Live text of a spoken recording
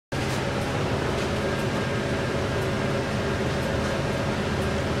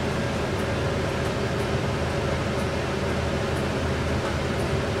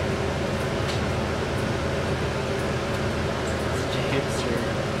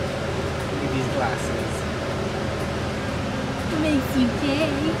glasses. It makes you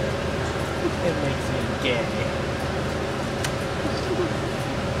gay. It makes me gay.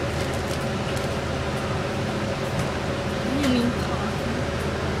 You mean coffee?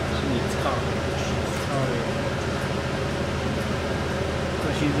 She needs coffee. She's tired.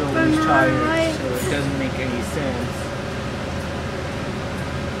 But she's always But not tired, right. so it doesn't make any sense.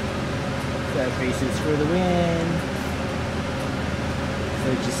 That races for the win. So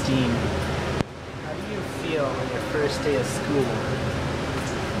Justine, how do you feel on your first day of school?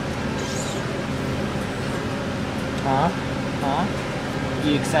 Huh? Huh?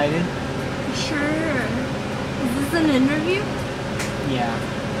 You excited? Sure. Is this an interview? Yeah.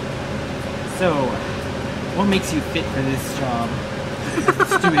 So, what makes you fit for this job as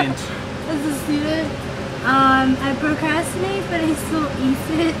a student? As a student, I procrastinate, but I still ace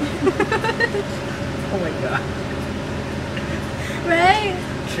it. Oh my god. Right?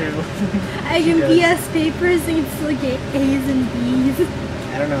 True. I She can does. BS papers and still get A's and B's.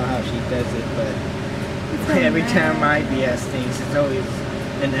 I don't know how she does it, but It's so every bad. time I BS things, it's always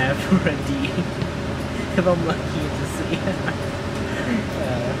an F or a D. If I'm lucky, it's a C.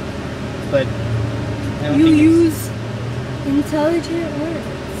 But I don't You think use intelligent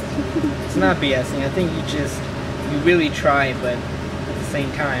words. it's not BSing. I think you really try, but at the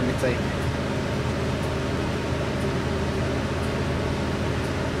same time, it's like.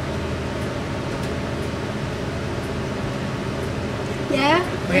 Yeah,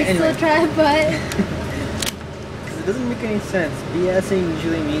 Okay, I anyway. still try, but Because it doesn't make any sense. BSing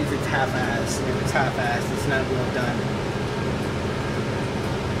usually means it's half-assed. And if it's half-assed, it's not well done.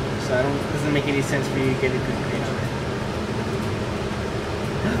 So it doesn't make any sense for you to get a good grade on it.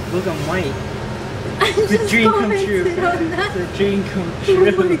 Look, I'm white. I It's a just dream come true. commented on that. It's a dream come Oh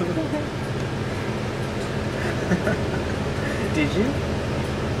true. my God. Did you?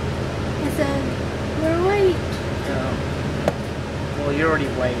 I said, we're white. No. Well, you're already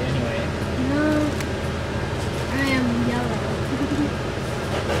white anyway. No, I am yellow.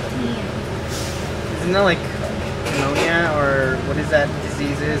 Tan. Isn't that like pneumonia or what is that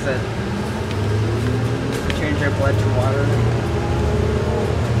disease is that turns your blood to water?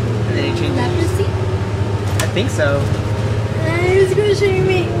 And then it changes. Leprosy? I think so. It's crushing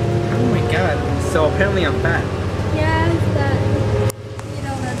me. Oh my god. So apparently I'm fat. Yeah, it's that. You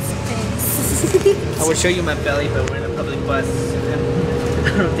know, that's face. I would show you my belly, but we're in a public bus, and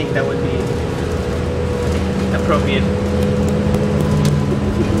I don't think that would be appropriate.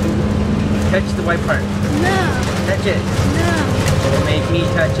 Touch the white part. No, Touch it. no. Or make me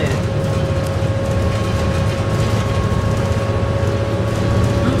touch it.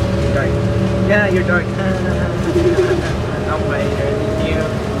 You're dark. Yeah, you're dark. I'm whiter than you.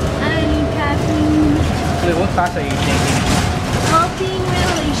 I need caffeine. Wait, what class are you taking? Helping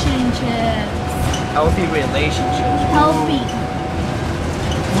relationships. Healthy relationships. Healthy.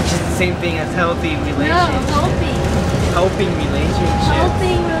 Which is the same thing as healthy No, relationships. helping. Helping relationships.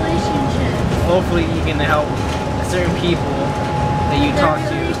 Helping relationships. Hopefully you can help certain people that you Their talk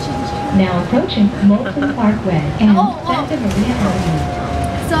to. relationship. Now approaching Molson Parkway and Santa Maria Avenue.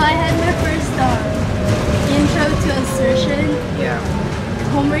 So I had my first intro to assertion Yeah.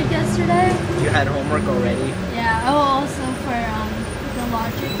 homework yesterday. You had homework already? Yeah, oh, also for the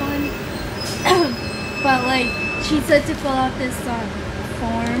logic one. But like, she said to fill out this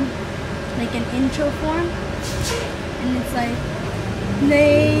form, like an intro form, and it's like,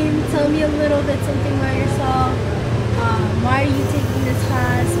 name, tell me a little bit something about yourself, why are you taking this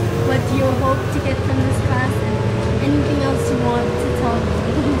class, what do you hope to get from this class, and anything else you want to tell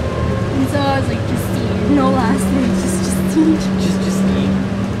me. And so I was like, Justine, no last name, just Justine. Just Justine.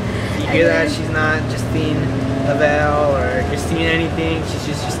 You hear that? then- She's not Justine Lavelle or Justine anything. She's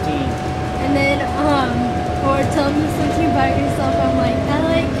just Justine. And then, or tell me something about yourself. I'm like, I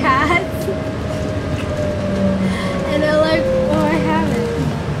like cats. And they're like, oh, I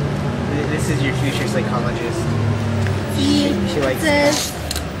haven't. This is your future psychologist. See, She likes says,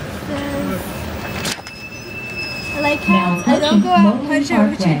 I like Now cats. I don't approaching go out Molson much, I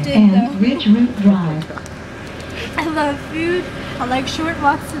wish I Parkway did and though. Ridge Route Drive. I love food. I like short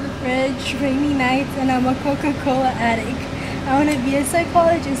walks to the fridge, rainy nights, and I'm a Coca-Cola addict. I want to be a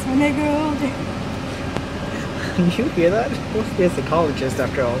psychologist when I grow older. You hear that? You'll be a psychologist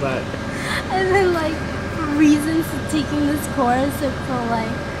after all that. And then like reasons to taking this course, it's so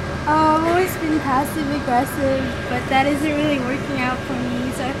like, oh, I've always been passive aggressive, but that isn't really working out for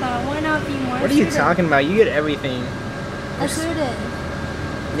me. So I thought, why not be more? What are you assertive? talking about? You get everything. Assertive.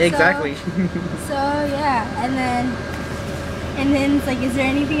 Yeah, exactly. So yeah, and then it's like, is there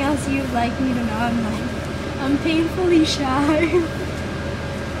anything else you'd like me to know? I'm like, I'm painfully shy.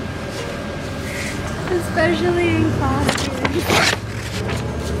 Especially in classes.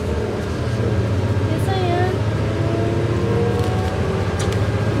 Yes, I am.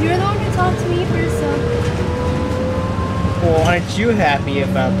 You're the one who talked to me first, so. Well, aren't you happy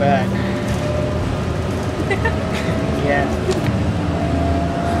about that? Yeah.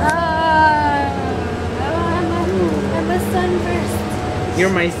 I'm a sunburst. You're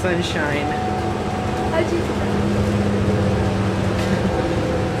my sunshine. How'd you do that?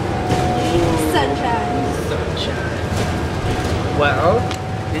 Sunshine. Sunshine. Well,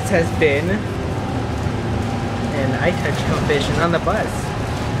 this has been an iTouch Vision on the bus.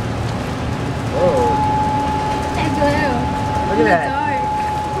 Whoa. And blue. Look In at that. the dark.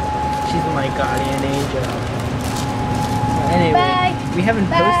 She's my guardian angel. So anyway, Bye. we haven't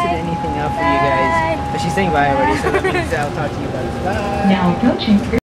posted anything up for you guys. But she's saying bye already, so that means I'll talk to you guys. Bye. Now approaching